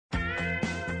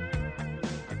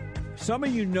Some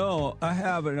of you know I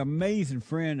have an amazing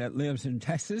friend that lives in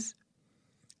Texas,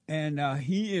 and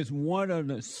he is one of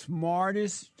the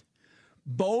smartest,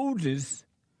 boldest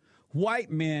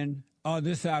white men on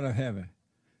this side of heaven,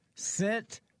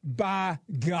 sent by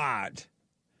God.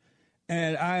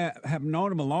 And I have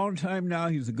known him a long time now.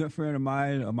 He's a good friend of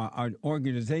mine, of our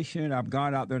organization. I've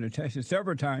gone out there to Texas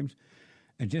several times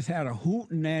and just had a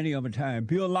hootenanny of a time.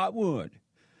 Bill Lockwood.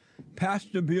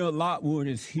 Pastor Bill Lockwood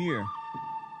is here.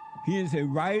 He is a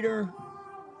writer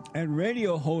and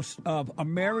radio host of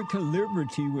American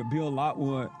Liberty with Bill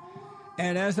Lockwood.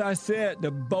 And as I said,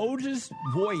 the boldest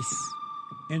voice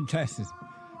in Texas.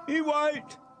 He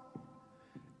white.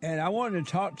 And I wanted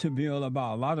to talk to Bill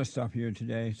about a lot of stuff here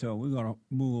today, so we're going to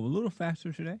move a little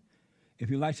faster today. If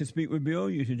you'd like to speak with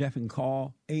Bill, you should definitely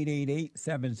call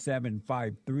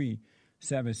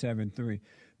 888-7753-773.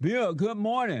 Bill, good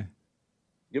morning.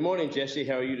 Good morning, Jesse.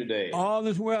 How are you today? All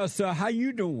is well, sir. How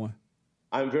you doing?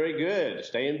 I'm very good.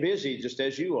 Staying busy, just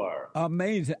as you are.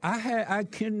 Amazing. I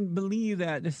couldn't believe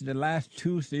that this is the last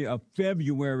Tuesday of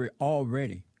February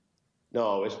already.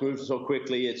 No, it's moved so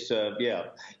quickly. It's, yeah.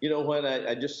 You know what?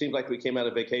 I just seemed like we came out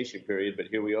of vacation period, but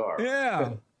here we are.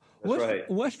 Yeah. That's right.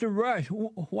 What's the rush?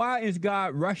 Why is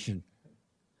God rushing?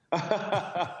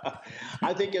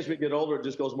 I think as we get older, it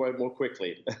just goes more and more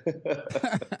quickly.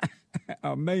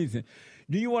 Amazing.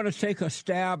 Do you want to take a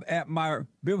stab at my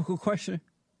biblical question?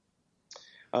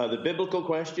 The biblical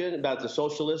question about the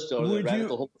socialist or the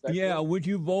radical homosexual? Yeah, would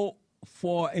you vote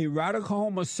for a radical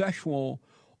homosexual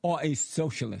or a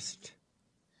socialist?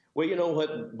 Well, you know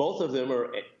what? Both of them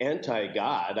are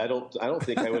anti-God. I don't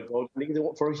think I would vote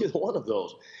for either one of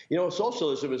those. You know,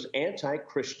 socialism is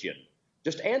anti-Christian,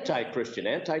 just anti-Christian,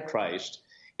 anti-Christ,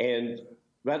 and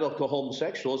radical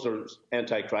homosexuals are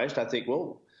anti-Christ. I think,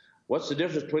 well, what's the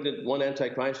difference between one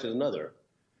anti-Christ and another?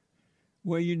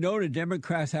 Well, you know the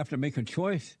Democrats have to make a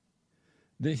choice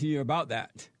this year about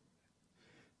that.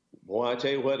 Well, I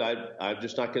tell you what, I'm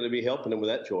just not going to be helping them with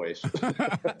that choice.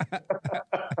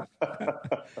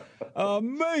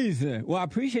 Amazing. Well, I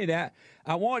appreciate that.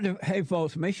 I want to, hey,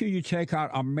 folks, make sure you check out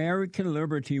American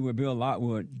Liberty with Bill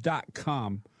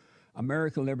Lockwood.com.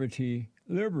 American Liberty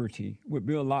with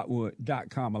Bill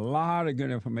Lockwood.com. A lot of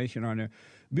good information on there.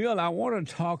 Bill, I want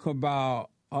to talk about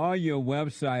on your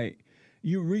website,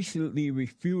 you recently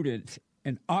refuted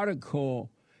an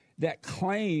article that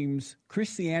claims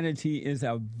Christianity is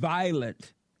as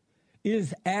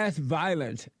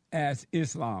violent as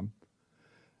Islam.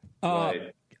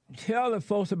 Right. Tell the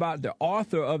folks about the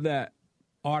author of that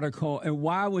article and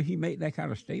why would he make that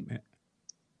kind of statement?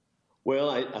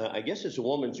 Well, I guess it's a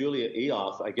woman, Julia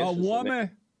Eoff. I guess a woman?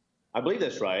 I believe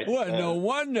that's right. Well, no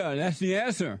wonder. That's the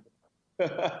answer. No.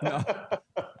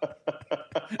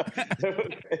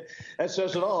 That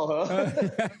says it all, huh?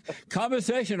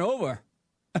 Conversation over.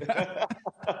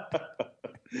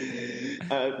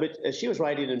 But she was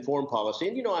writing in Foreign Policy,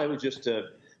 and I was just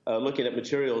looking at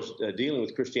materials dealing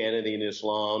with Christianity and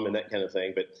Islam and that kind of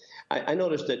thing. But I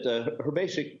noticed that her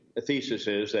basic thesis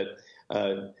is that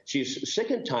she's sick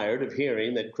and tired of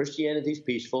hearing that Christianity is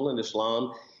peaceful and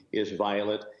Islam is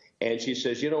violent. And she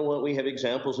says, you know what, we have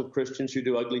examples of Christians who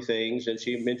do ugly things. And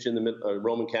she mentioned the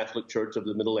Roman Catholic Church of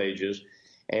the Middle Ages.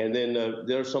 And then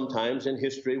there are some times in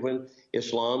history when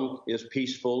Islam is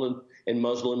peaceful and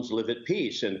Muslims live at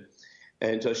peace. And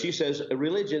so she says a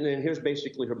religion, and here's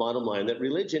basically her bottom line, that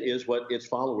religion is what its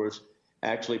followers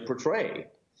actually portray.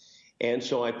 And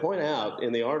so I point out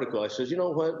in the article, I says, you know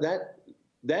what, that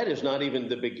is not even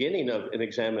the beginning of an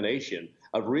examination,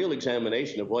 a real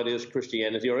examination of what is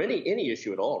Christianity or any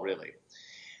issue at all, really.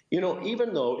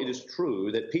 Even though it is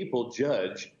true that people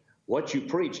judge what you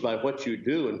preach by what you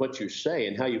do and what you say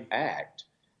and how you act,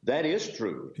 that is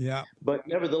true. Yeah. But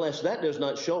nevertheless, that does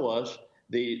not show us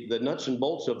the nuts and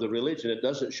bolts of the religion. It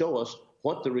doesn't show us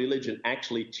what the religion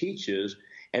actually teaches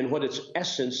and what its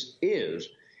essence is.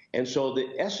 And so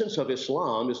the essence of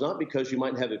Islam is not because you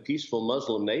might have a peaceful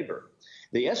Muslim neighbor.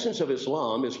 The essence of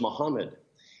Islam is Muhammad.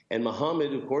 And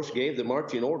Muhammad, of course, gave the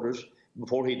marching orders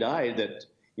before he died that,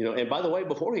 and by the way,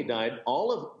 before he died,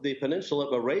 all of the peninsula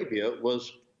of Arabia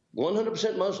was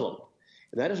 100% Muslim.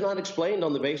 And that is not explained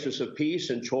on the basis of peace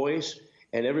and choice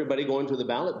and everybody going to the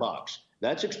ballot box.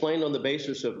 That's explained on the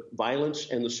basis of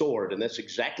violence and the sword. And that's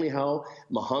exactly how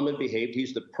Muhammad behaved.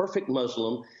 He's the perfect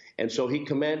Muslim. And so he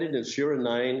commanded in Surah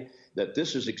 9 that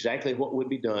this is exactly what would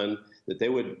be done, that they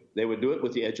would do it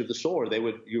with the edge of the sword.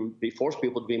 You force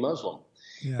people to be Muslim.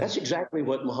 Yeah. That's exactly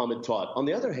what Muhammad taught. On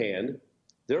the other hand,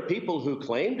 there are people who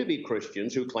claim to be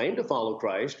Christians, who claim to follow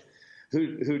Christ,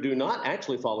 who do not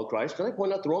actually follow Christ. And I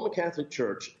point out the Roman Catholic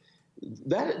Church,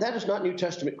 that is not New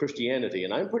Testament Christianity.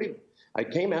 And I'm pretty I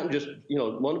came out and just,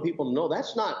 wanted people to know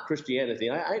that's not Christianity.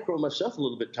 I grow myself a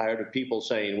little bit tired of people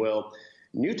saying, well,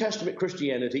 New Testament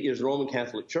Christianity is the Roman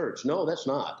Catholic Church. No, that's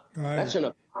not. Right.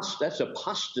 That's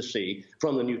apostasy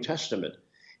from the New Testament.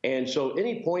 And so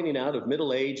any pointing out of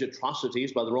Middle Age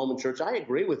atrocities by the Roman Church, I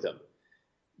agree with them.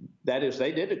 That is,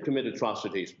 they did commit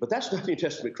atrocities, but that's not New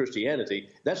Testament Christianity.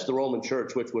 That's the Roman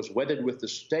Church, which was wedded with the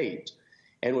state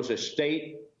and was a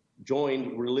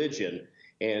state-joined religion.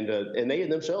 And they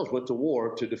themselves went to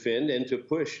war to defend and to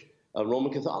push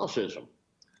Roman Catholicism.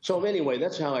 So anyway,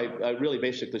 that's how I really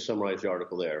basically summarized the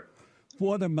article there.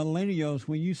 For the millennials,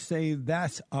 when you say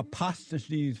that's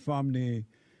apostasy from the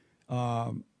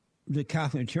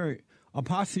Catholic Church,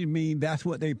 apostasy means that's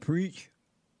what they preach?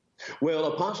 Well,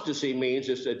 apostasy means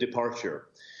it's a departure.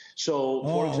 So,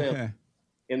 for example,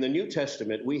 in the New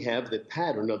Testament, we have the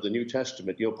pattern of the New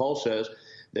Testament. Paul says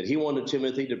that he wanted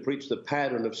Timothy to preach the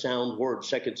pattern of sound words,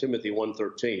 2 Timothy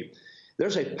 1:13.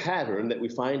 There's a pattern that we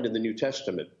find in the New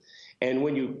Testament. And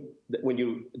when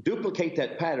you duplicate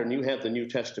that pattern, you have the New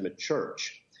Testament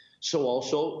church. So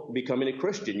also becoming a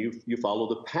Christian, you follow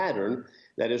the pattern.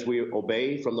 That is, we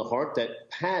obey from the heart that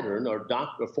pattern or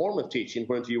form of teaching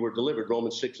whereunto you were delivered,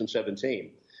 Romans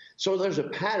 6:17. So there's a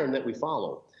pattern that we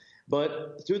follow.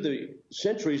 But through the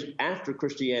centuries after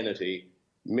Christianity,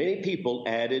 many people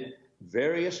added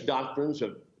various doctrines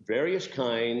of various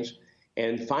kinds,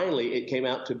 and finally it came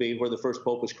out to be where the first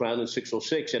pope was crowned in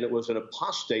 606, and it was an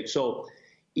apostate. So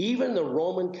even the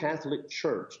Roman Catholic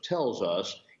Church tells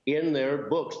us in their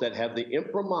books that have the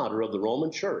imprimatur of the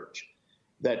Roman Church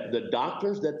that the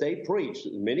doctrines that they preach,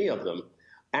 many of them,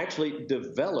 actually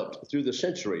developed through the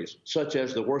centuries, such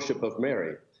as the worship of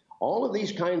Mary. All of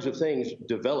these kinds of things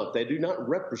developed. They do not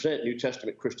represent New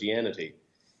Testament Christianity.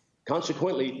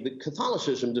 Consequently, the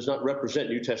Catholicism does not represent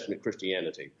New Testament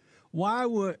Christianity. Why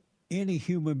would any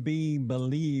human being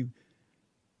believe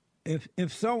if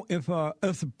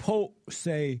the Pope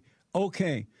say,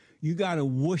 okay, you got to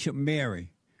worship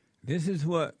Mary? This is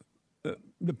what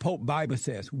the Pope Bible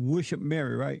says, worship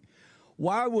Mary, right?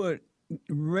 Why would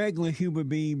regular human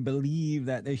being believe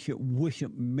that they should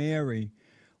worship Mary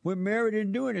when Mary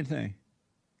didn't do anything?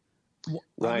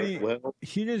 Right. I mean, well,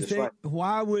 she didn't say, right.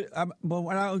 But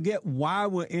when I don't get, why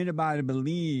would anybody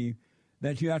believe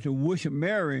that you have to worship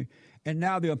Mary, and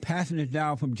now they're passing it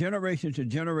down from generation to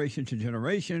generation to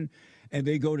generation, and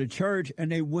they go to church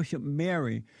and they worship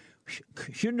Mary?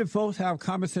 Shouldn't the folks have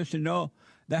common sense to know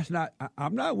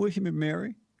I'm not worshiping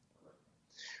Mary?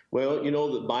 Well,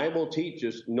 the Bible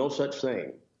teaches no such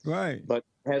thing. Right. But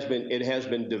it has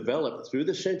been developed through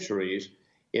the centuries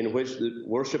in which the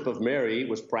worship of Mary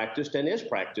was practiced and is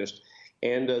practiced.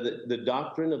 And the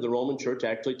doctrine of the Roman Church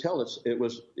actually tells us it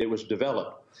was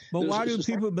developed. But why do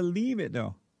people believe it,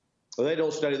 though? Well, they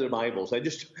don't study their Bibles. They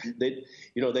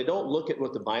don't look at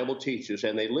what the Bible teaches,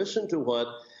 and they listen to what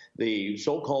the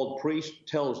so-called priest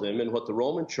tells them and what the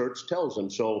Roman Church tells them.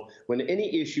 So when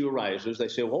any issue arises, they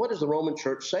say, well, what does the Roman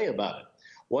Church say about it?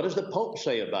 What does the Pope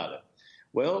say about it?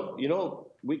 Well,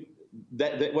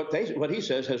 what he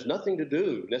says has nothing to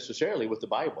do necessarily with the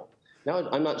Bible. Now,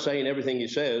 I'm not saying everything he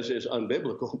says is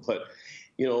unbiblical, but,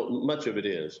 much of it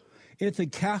is. Is the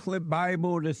Catholic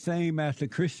Bible the same as the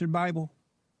Christian Bible?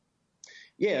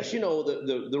 Yes,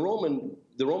 the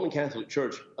Roman Catholic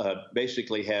Church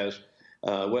basically has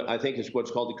what I think is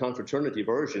what's called the confraternity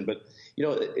version, but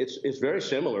it's very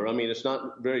similar. I mean, it's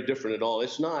not very different at all.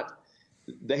 It's not.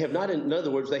 They have not, in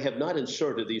other words, they have not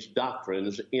inserted these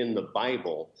doctrines in the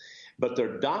Bible, but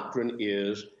their doctrine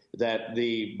is that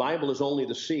the Bible is only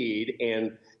the seed,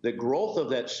 and the growth of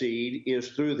that seed is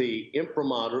through the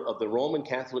imprimatur of the Roman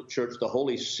Catholic Church, the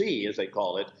Holy See, as they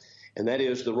call it, and that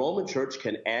is the Roman Church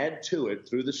can add to it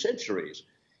through the centuries.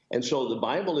 And so the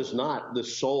Bible is not the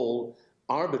sole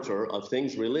arbiter of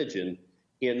things religion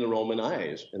in the Roman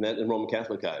eyes, and that in Roman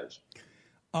Catholic eyes.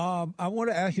 I want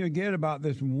to ask you again about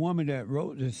this woman that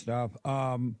wrote this stuff.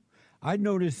 I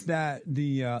noticed that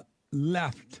the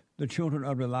left, the children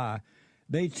of the lie,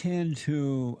 they tend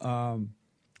to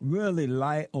really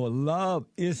like or love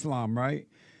Islam, right?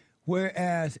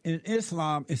 Whereas in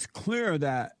Islam, it's clear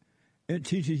that it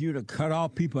teaches you to cut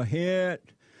off people's head,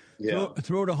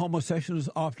 throw the homosexuals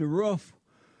off the roof,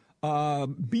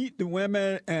 beat the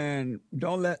women, and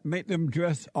make them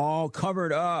dress all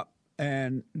covered up,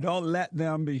 and don't let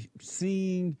them be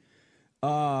seen.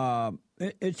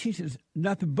 It teaches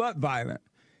nothing but violence.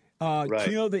 Right.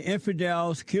 Kill the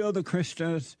infidels, kill the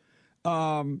Christians.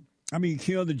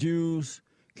 Kill the Jews,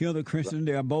 kill the Christians.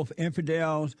 They are both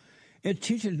infidels. It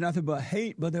teaches nothing but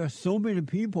hate, but there are so many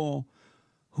people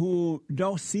who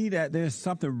don't see that there's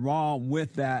something wrong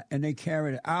with that, and they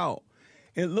carry it out.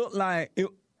 It looked like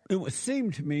it would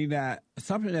seem to me that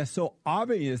something that's so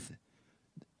obvious,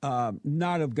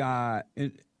 not of God,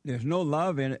 there's no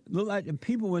love in it. Look like the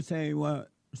people would say, well,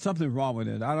 something's wrong with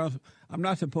it. I'm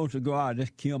not supposed to go out and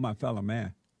just kill my fellow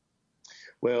man.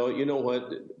 Well, you know what?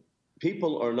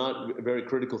 People are not very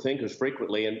critical thinkers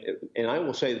frequently, and I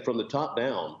will say that from the top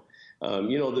down,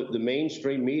 the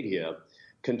mainstream media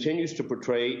continues to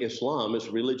portray Islam as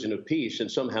a religion of peace,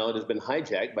 and somehow it has been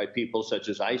hijacked by people such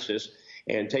as ISIS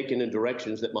and taken in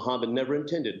directions that Muhammad never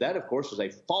intended. That, of course, is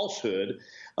a falsehood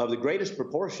of the greatest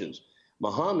proportions.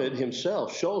 Muhammad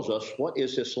himself shows us what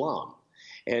is Islam,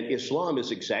 and Islam is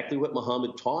exactly what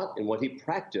Muhammad taught and what he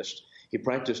practiced. He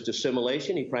practiced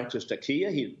assimilation, he practiced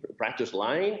taqiyya, he practiced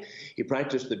lying, he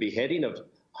practiced the beheading of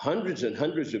hundreds and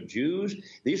hundreds of Jews.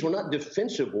 These were not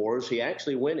defensive wars. He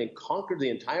actually went and conquered the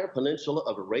entire peninsula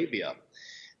of Arabia.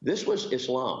 This was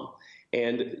Islam,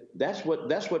 and that's what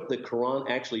the Quran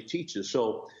actually teaches.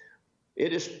 So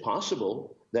it is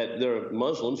possible that there are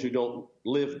Muslims who don't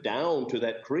live down to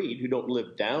that creed, who don't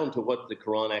live down to what the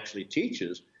Quran actually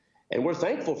teaches, and we're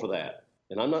thankful for that.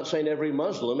 And I'm not saying every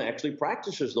Muslim actually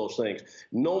practices those things,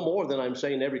 no more than I'm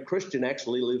saying every Christian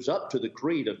actually lives up to the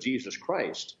creed of Jesus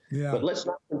Christ. Yeah. But let's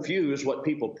not confuse what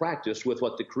people practice with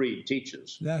what the creed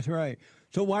teaches. That's right.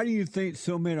 So why do you think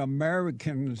so many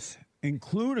Americans,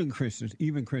 including Christians,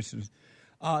 even Christians,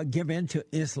 give in to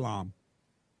Islam?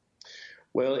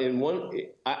 Well,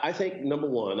 I think, number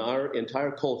one, our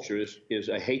entire culture is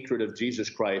a hatred of Jesus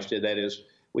Christ, and that is,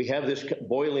 we have this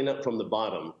boiling up from the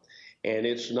bottom. And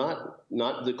it's not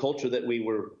the culture that we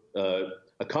were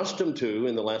accustomed to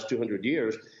in the last 200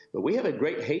 years, but we have a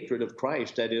great hatred of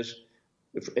Christ that is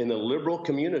in the liberal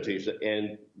communities.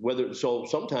 And so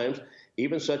sometimes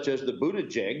even such as the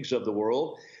Buttigiegs of the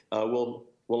world will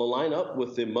align up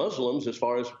with the Muslims as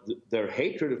far as their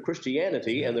hatred of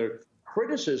Christianity and their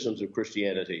criticisms of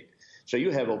Christianity. So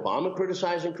you have Obama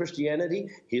criticizing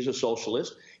Christianity. He's a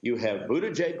socialist. You have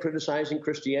Buttigieg criticizing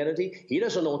Christianity. He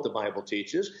doesn't know what the Bible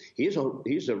teaches. He's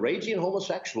a raging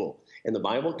homosexual, and the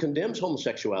Bible condemns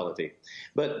homosexuality.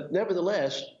 But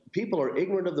nevertheless, people are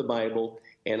ignorant of the Bible,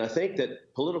 and I think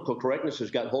that political correctness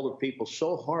has got hold of people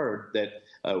so hard that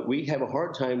we have a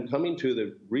hard time coming to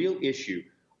the real issue.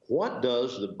 What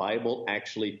does the Bible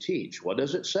actually teach? What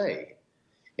does it say?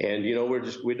 And we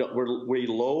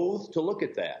loathe to look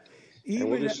at that.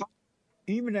 Even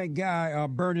that guy,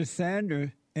 Bernie Sanders,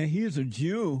 and he's a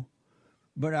Jew,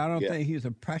 but I don't think he's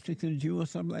a practicing Jew or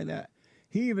something like that.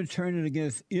 He even turned it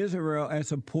against Israel and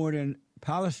supporting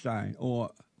Palestine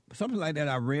or something like that.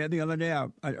 I read the other day.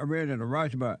 I read it in a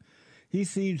rush, but he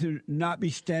seems to not be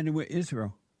standing with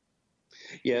Israel.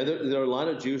 Yeah, there are a lot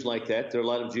of Jews like that. There are a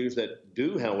lot of Jews that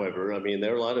do, however. I mean,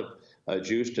 there are a lot of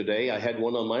Jews today. I had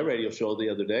one on my radio show the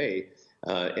other day,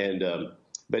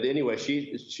 but anyway,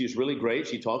 she's really great.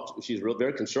 She's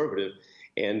very conservative,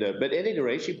 but at any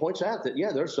rate, she points out that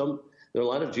there are a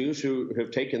lot of Jews who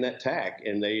have taken that tack,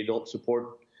 and they don't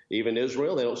support even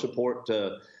Israel. They don't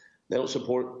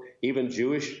support even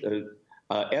Jewish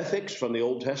ethics from the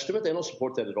Old Testament. They don't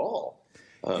support that at all.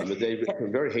 But they've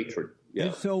become very hatred. Yeah.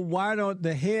 And so why don't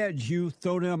the head Jew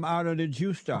throw them out of the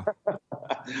Jew stuff?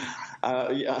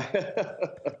 Well, you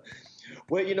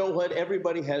know what?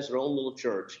 Everybody has their own little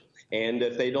church. And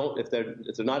if they're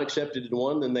not accepted in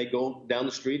one, then they go down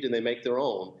the street and they make their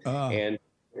own. And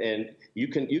you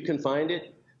can find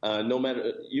it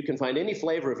you can find any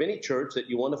flavor of any church that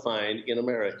you want to find in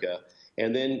America.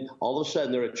 And then all of a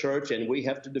sudden they're a church, and we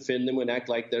have to defend them and act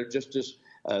like they're just as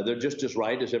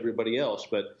right as everybody else.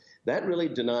 But that really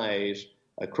denies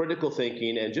critical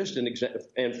thinking and just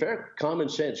and fair common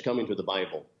sense coming to the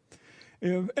Bible.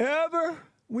 If ever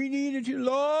we needed you,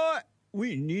 Lord,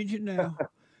 we need you now.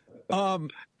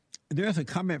 There's a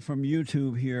comment from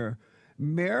YouTube here.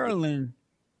 Maryland,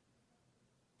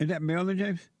 is that Maryland,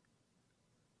 James?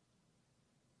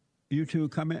 YouTube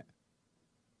comment.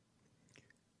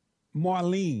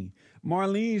 Marlene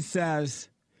says,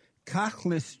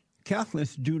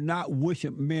 Catholics do not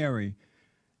worship Mary.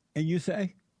 And you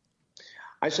say?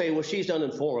 I say, well, she's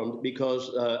uninformed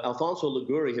because Alfonso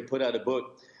Liguori had put out a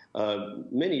book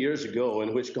many years ago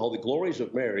called The Glories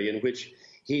of Mary, in which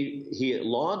he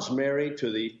lauds Mary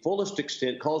to the fullest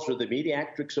extent, calls her the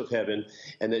mediatrix of heaven,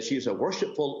 and that she's a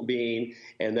worshipful being,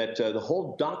 and that the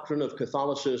whole doctrine of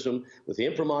Catholicism with the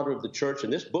imprimatur of the church,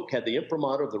 and this book had the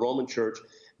imprimatur of the Roman Church,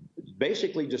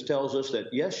 basically just tells us that,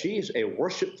 yes, she's a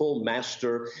worshipful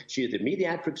master. She is the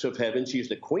mediatrix of heaven. She's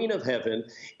the queen of heaven,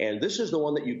 and this is the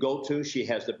one that you go to. She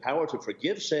has the power to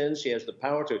forgive sins. She has the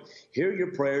power to hear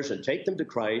your prayers and take them to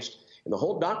Christ. And the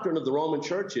whole doctrine of the Roman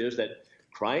Church is that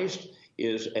Christ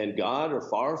and God are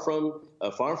far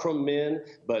from men,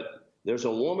 but There's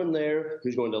a woman there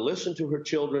who's going to listen to her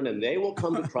children, and they will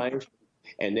come to Christ.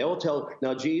 And they'll tell,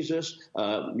 now, Jesus,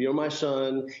 you're my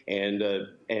son, and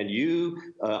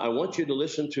I want you to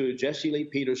listen to Jesse Lee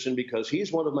Peterson because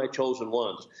he's one of my chosen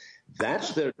ones. That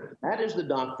is the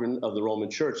doctrine of the Roman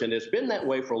Church, and it's been that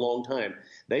way for a long time.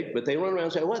 But they run around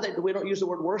and say, well, we don't use the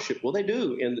word worship. Well, they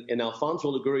do in Alfonso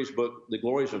Liguori's book, The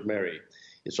Glories of Mary.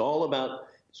 It's all about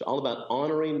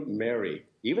honoring Mary,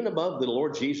 even above the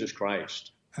Lord Jesus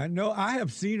Christ. I know. I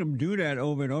have seen them do that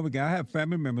over and over again. I have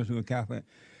family members who are Catholic.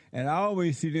 And I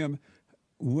always see them,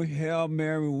 Hail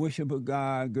Mary, worship of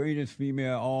God, greatest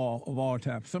female of all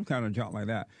time, some kind of junk like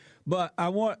that. But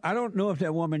I don't know if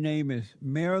that woman's name is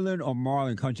Marilyn or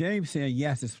Marlene, because James saying,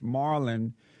 yes, it's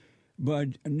Marlon, but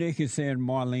Nick is saying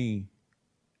Marlene.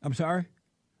 I'm sorry?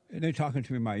 They're talking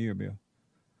to me in my ear, Bill.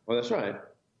 Well, that's right.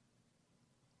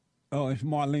 Oh, it's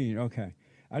Marlene. Okay.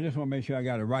 I just want to make sure I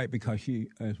got it right because she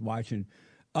is watching.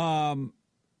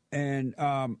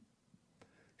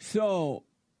 So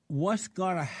what's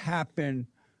going to happen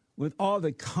with all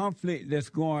the conflict that's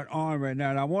going on right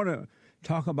now? And I want to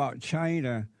talk about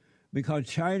China because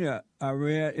China, I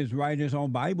read, is writing its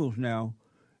own Bibles now.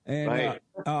 And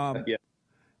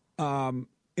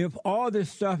if all this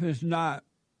stuff is not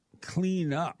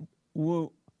cleaned up,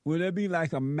 will there be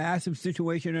like a massive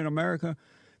situation in America?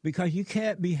 Because you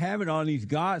can't be having all these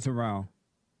gods around.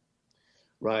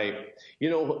 Right.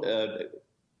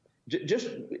 Just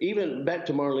even back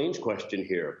to Marlene's question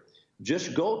here,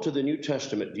 just go to the New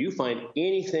Testament. Do you find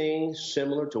anything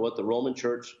similar to what the Roman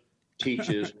Church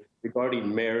teaches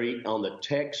regarding Mary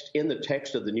in the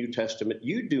text of the New Testament?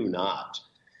 You do not.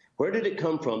 Where did it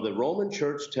come from? The Roman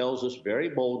Church tells us very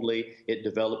boldly it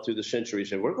developed through the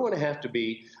centuries. And we're going to have to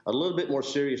be a little bit more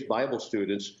serious Bible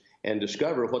students and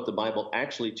discover what the Bible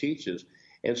actually teaches.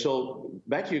 And so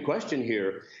back to your question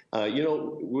here,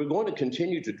 we're going to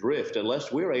continue to drift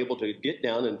unless we're able to get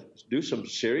down and do some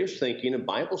serious thinking and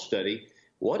Bible study.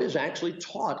 What is actually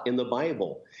taught in the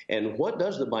Bible and what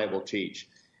does the Bible teach?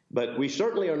 But we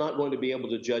certainly are not going to be able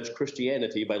to judge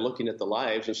Christianity by looking at the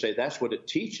lives and say that's what it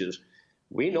teaches.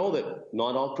 We know that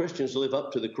not all Christians live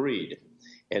up to the creed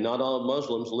and not all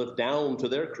Muslims live down to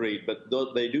their creed, but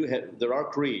there are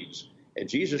creeds. And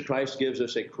Jesus Christ gives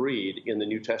us a creed in the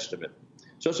New Testament.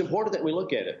 So it's important that we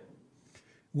look at it.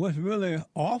 What's really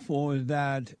awful is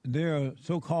that there are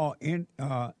so-called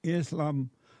Islamophobia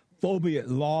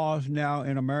laws now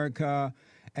in America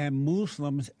and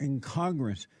Muslims in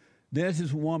Congress. There's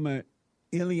this woman,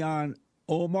 Ilhan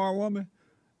Omar woman.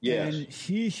 Yes. And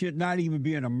she should not even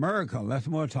be in America. That's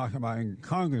what we're talking about in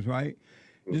Congress, right?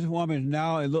 This woman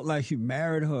now, it looked like she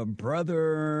married her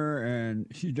brother, and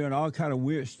she's doing all kind of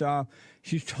weird stuff.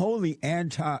 She's totally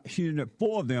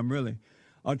four of them really,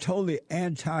 are totally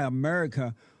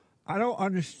anti-America. I don't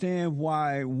understand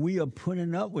why we are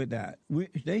putting up with that.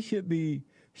 They should be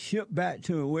shipped back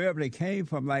to wherever they came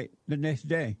from, like the next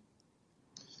day.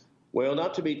 Well,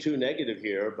 not to be too negative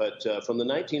here, but from the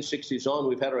 1960s on,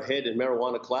 we've had our head in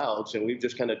marijuana clouds, and we've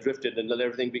just kind of drifted and let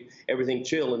everything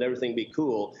chill and everything be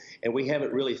cool. And we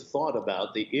haven't really thought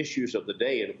about the issues of the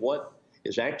day and what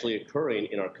is actually occurring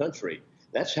in our country.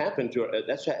 That's happened to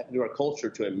our culture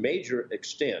to a major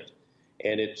extent,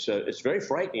 and it's very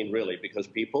frightening, really, because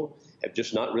people have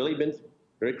just not really been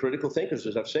very critical thinkers,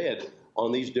 as I've said,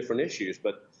 on these different issues.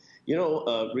 But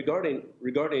regarding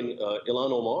Ilhan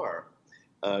Omar.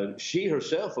 She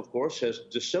herself, of course, has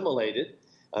dissimilated,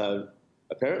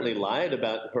 apparently lied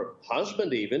about her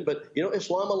husband even. But,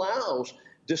 Islam allows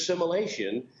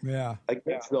dissimulation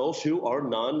against those who are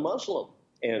non-Muslim.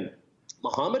 And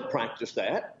Muhammad practiced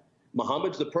that.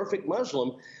 Muhammad's the perfect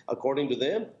Muslim, according to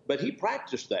them, but he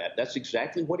practiced that. That's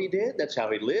exactly what he did. That's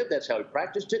how he lived. That's how he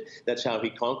practiced it. That's how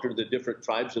he conquered the different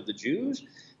tribes of the Jews.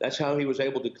 That's how he was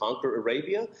able to conquer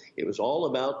Arabia. It was all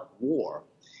about war.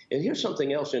 And here's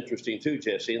something else interesting, too,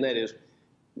 Jesse, and that is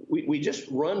we just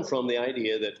run from the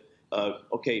idea that,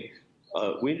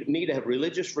 we need to have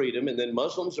religious freedom, and then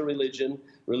Muslims are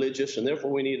religious, and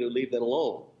therefore we need to leave that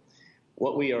alone.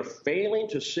 What we are failing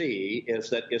to see is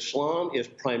that Islam is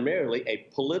primarily a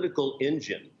political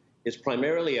engine. It's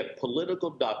primarily a political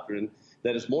doctrine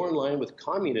that is more in line with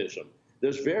communism.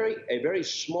 There's a very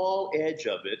small edge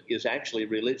of it is actually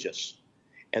religious.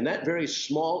 And that very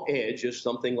small edge is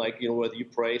something like, whether you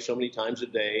pray so many times a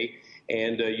day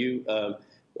and you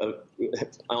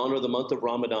honor the month of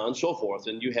Ramadan, so forth,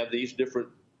 and you have these different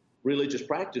religious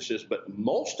practices. But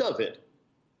most of it,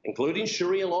 including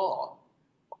Sharia law,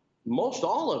 most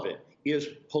all of it is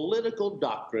political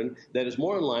doctrine that is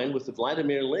more in line with the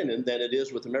Vladimir Lenin than it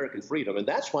is with American freedom. And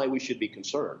that's why we should be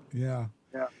concerned. Yeah.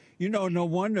 No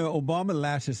wonder Obama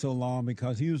lasted so long,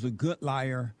 because he was a good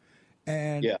liar.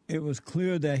 and it was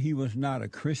clear that he was not a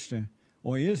Christian,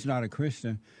 or is not a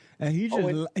Christian, and he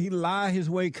just he lied his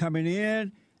way coming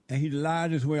in, and he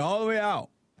lied his way all the way out.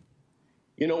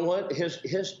 You know what?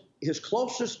 His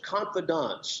closest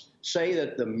confidants say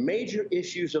that the major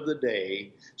issues of the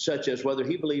day, such as whether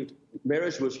he believed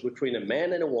marriage was between a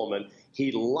man and a woman,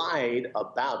 he lied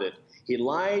about it. He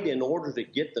lied in order to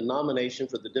get the nomination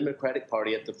for the Democratic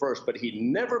Party at the first, but he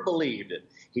never believed it.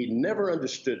 He never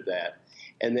understood that.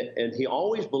 And he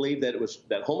always believed that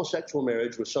that homosexual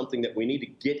marriage was something that we need to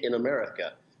get in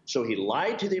America. So he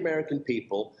lied to the American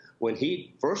people when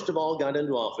he first of all got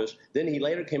into office. Then he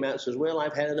later came out and says, well,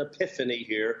 I've had an epiphany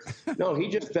here. No, he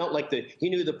just felt like he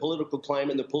knew the political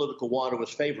climate and the political water was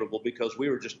favorable because we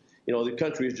were just, the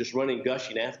country was just running,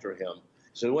 gushing after him.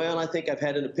 He said, well, I think I've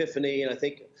had an epiphany, and I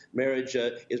think marriage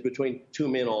is between two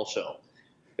men also.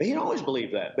 But he always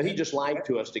believed that, but he just lied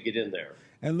to us to get in there.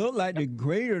 And looked like the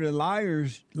greater the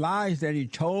lies that he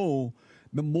told,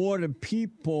 the more the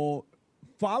people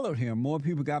followed him, more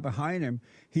people got behind him.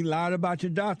 He lied about your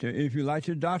doctor. If you like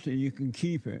your doctor, you can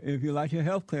keep it. If you like your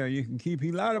health care, you can keep it.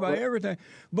 He lied about everything.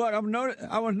 But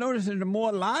I was noticing the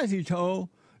more lies he told,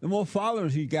 the more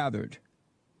followers he gathered.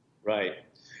 Right.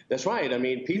 That's right. I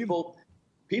mean, people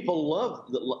love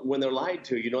when they're lied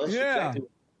to. That's exactly what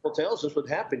Paul tells us what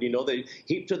happened. They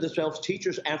heap to themselves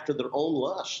teachers after their own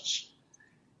lusts.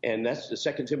 And that's the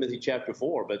 2 Timothy chapter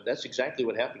 4. But that's exactly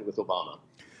what happened with Obama.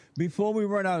 Before we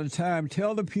run out of time,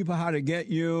 tell the people how to get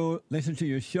you, listen to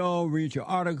your show, read your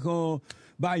article,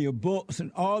 buy your books, and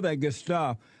all that good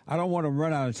stuff. I don't want to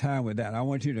run out of time with that. I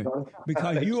want you to,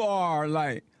 because you are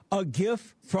like a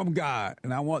gift from God,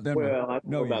 and I want them to know I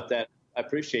know about that. I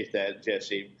appreciate that,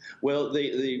 Jesse. Well,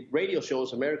 the radio show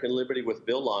is American Liberty with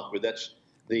Bill Lockwood. That's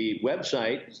the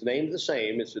website. It's named the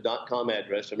same. It's the .com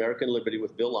address, American Liberty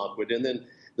with Bill Lockwood. And then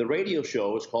the radio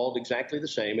show is called exactly the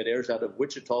same. It airs out of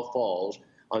Wichita Falls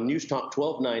on News Talk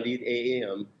 1290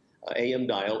 AM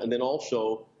dial, and then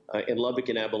also in Lubbock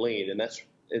and Abilene, and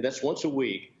that's once a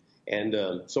week. And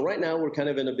so right now we're kind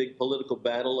of in a big political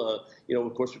battle.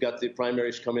 Of course, we've got the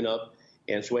primaries coming up,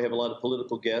 and so we have a lot of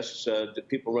political guests,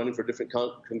 people running for different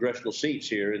congressional seats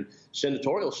here, and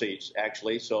senatorial seats,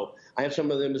 actually. So I have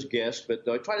some of them as guests, but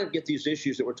I try to get these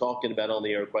issues that we're talking about on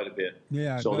the air quite a bit.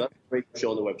 Yeah. So that's a great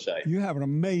show on the website. You have an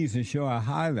amazing show. I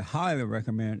highly, highly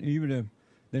recommend, even if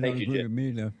they don't agree with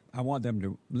me. I want them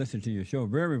to listen to your show.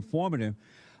 Very informative.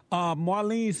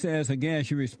 Marlene says, again,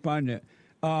 she responded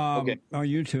on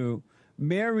YouTube,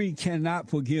 Mary cannot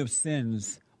forgive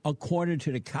sins according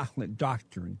to the Catholic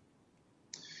doctrine.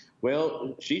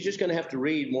 Well, she's just going to have to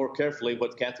read more carefully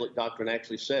what Catholic doctrine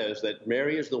actually says, that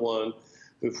Mary is the one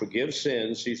who forgives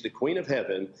sins. She's the Queen of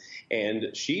Heaven, and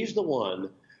she's the one,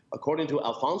 according to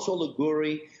Alfonso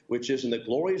Liguori, which is in the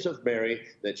Glories of Mary,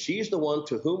 that she's the one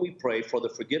to whom we pray for the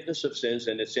forgiveness of sins,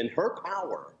 and it's in her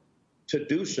power to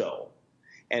do so.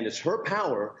 And it's her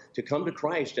power to come to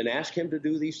Christ and ask him to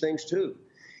do these things too.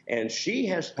 And she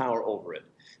has power over it.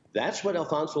 That's what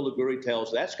Alfonso Liguori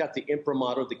tells. That's got the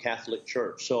imprimatur of the Catholic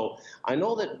Church. So I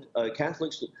know that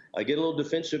Catholics get a little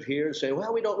defensive here and say,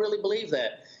 well, we don't really believe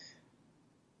that.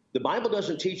 The Bible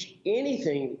doesn't teach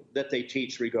anything that they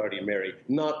teach regarding Mary,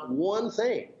 not one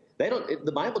thing.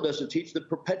 The Bible doesn't teach the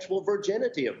perpetual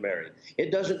virginity of Mary.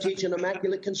 It doesn't teach an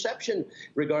immaculate conception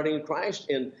regarding Christ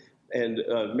and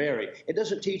Mary. It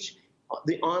doesn't teach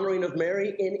the honoring of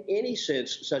Mary in any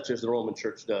sense, such as the Roman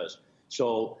Church does.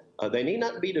 So they need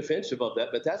not be defensive of that,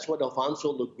 but that's what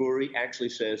Alfonso Liguori actually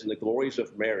says in the Glories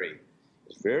of Mary.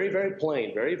 It's very, very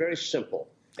plain, very, very simple.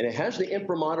 And it has the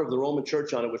imprimatur of the Roman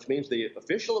Church on it, which means the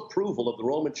official approval of the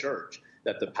Roman Church,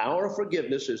 that the power of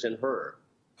forgiveness is in her.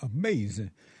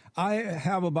 Amazing. I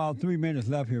have about 3 minutes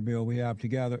left here, Bill, we have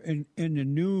together. In the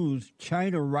news,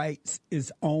 China writes its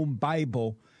own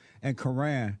Bible and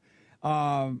Quran.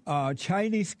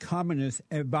 Chinese communists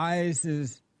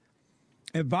advise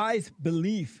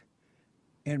belief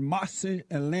in Marxist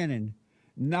and Lenin,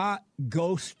 not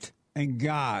ghost and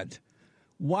God.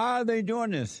 Why are they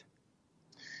doing this?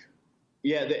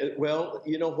 Yeah, well,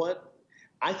 you know what?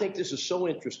 I think this is so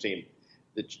interesting.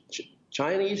 The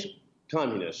Chinese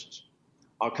communists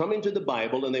are coming to the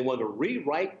Bible, and they want to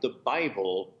rewrite the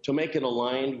Bible to make it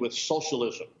aligned with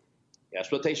socialism.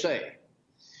 That's what they say.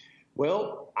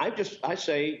 Well, I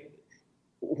say,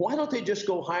 why don't they just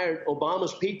go hire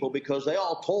Obama's people? Because they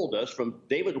all told us from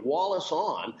David Wallace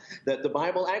on that the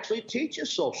Bible actually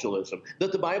teaches socialism,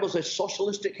 that the Bible is a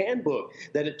socialistic handbook,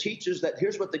 that it teaches that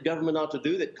here's what the government ought to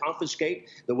do, that confiscate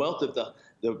the wealth of the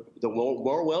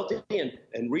more wealthy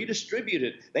and redistribute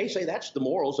it. They say that's the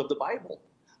morals of the Bible.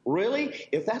 Really?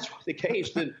 If that's the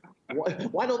case, then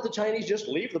Why don't the Chinese just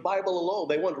leave the Bible alone?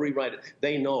 They want to rewrite it.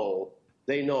 They know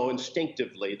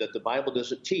instinctively that the Bible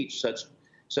doesn't teach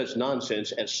such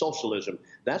nonsense as socialism.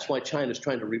 That's why China's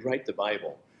trying to rewrite the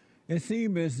Bible. It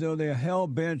seems as though they're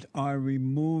hell-bent on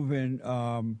removing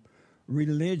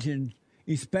religion,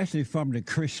 especially from the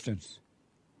Christians.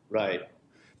 Right.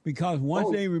 Because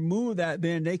once they remove that,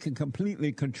 then they can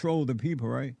completely control the people,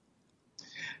 right?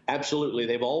 Absolutely.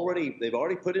 They've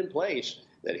already put in place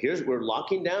that we're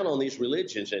locking down on these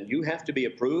religions, and you have to be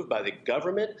approved by the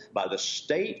government, by the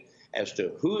state, as to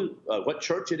what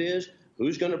church it is,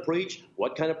 who's going to preach,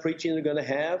 what kind of preaching they're going to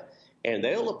have, and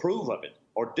they'll approve of it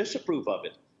or disapprove of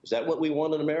it. Is that what we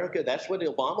want in America? That's what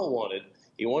Obama wanted.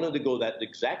 He wanted to go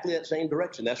exactly that same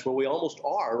direction. That's where we almost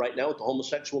are right now with the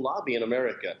homosexual lobby in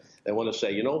America. They want to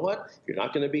say, you know what? If you're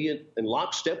not going to be in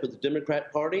lockstep with the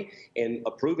Democrat Party and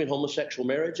approving homosexual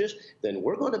marriages, then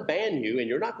we're going to ban you, and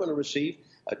you're not going to receive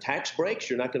tax breaks.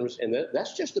 You're not going to, and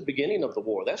that's just the beginning of the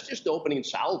war. That's just the opening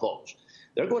salvos.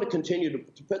 They're going to continue to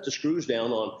put the screws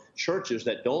down on churches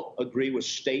that don't agree with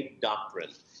state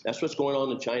doctrine. That's what's going on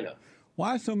in China.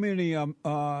 Why so many in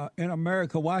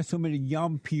America? Why so many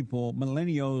young people,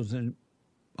 millennials, and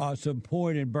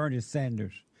supporting Bernie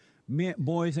Sanders?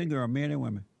 Boys and girls, men and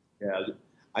women. Yeah,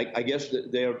 I guess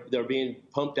that they're being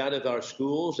pumped out of our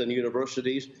schools and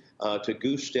universities to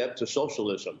goose step to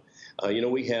socialism.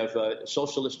 We have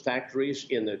socialist factories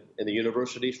in the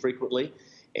universities frequently,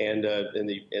 and in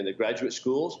the graduate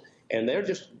schools, and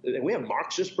we have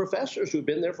Marxist professors who've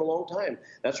been there for a long time.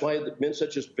 That's why men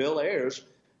such as Bill Ayers,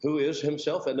 who is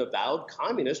himself an avowed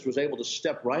communist, was able to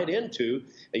step right into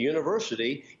a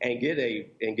university and get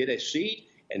a seat.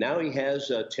 And now he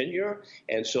has tenure,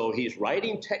 and so he's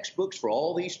writing textbooks for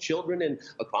all these children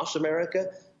across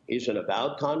America. He's an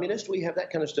avowed communist. We have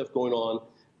that kind of stuff going on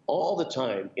all the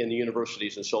time in the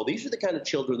universities, and so these are the kind of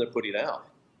children they're putting out.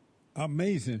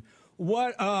 Amazing.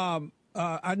 What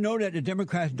I know that the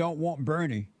Democrats don't want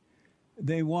Bernie;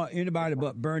 they want anybody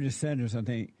but Bernie Sanders, I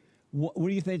think. What do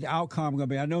you think the outcome is going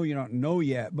to be? I know you don't know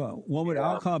yet, but what would the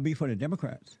outcome be for the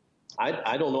Democrats?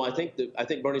 I don't know. I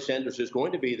think Bernie Sanders is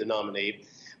going to be the nominee.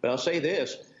 But I'll say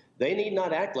this. They need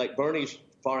not act like Bernie's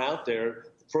far out there,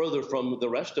 further from the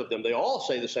rest of them. They all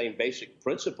say the same basic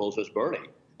principles as Bernie.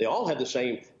 They all have the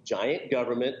same giant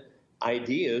government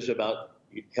ideas about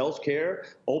health care,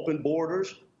 open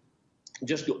borders.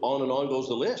 Just on and on goes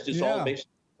the list. It's all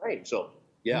basically the same. So,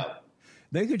 yeah.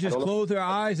 They could just close their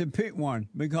eyes and pick one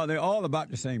because they're all about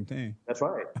the same thing. That's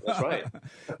right. That's right.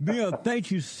 Bill,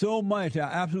 thank you so much. I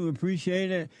absolutely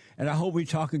appreciate it, and I hope we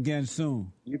talk again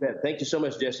soon. You bet. Thank you so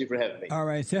much, Jesse, for having me. All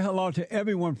right. Say hello to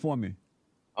everyone for me.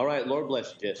 All right. Lord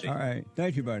bless you, Jesse. All right.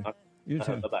 Thank you, buddy. You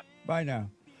too. Bye-bye. Bye now.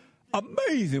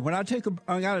 Amazing. I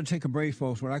got to take a break,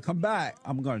 folks. When I come back,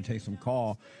 I'm going to take some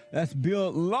call. That's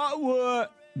Bill Lockwood.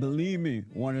 Believe me,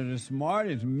 one of the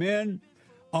smartest men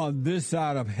on this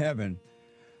side of heaven.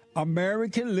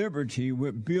 American Liberty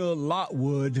with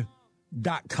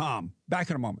BillLockwood.com. Back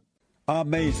in a moment.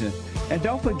 Amazing. And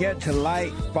don't forget to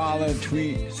like, follow,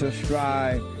 tweet,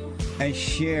 subscribe, and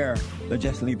share the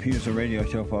Jesse Lee Peterson radio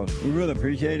show, folks. We really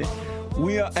appreciate it.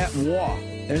 We are at war.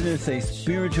 It is a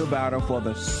spiritual battle for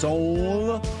the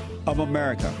soul of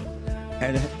America.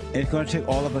 And it's going to take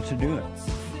all of us to do it.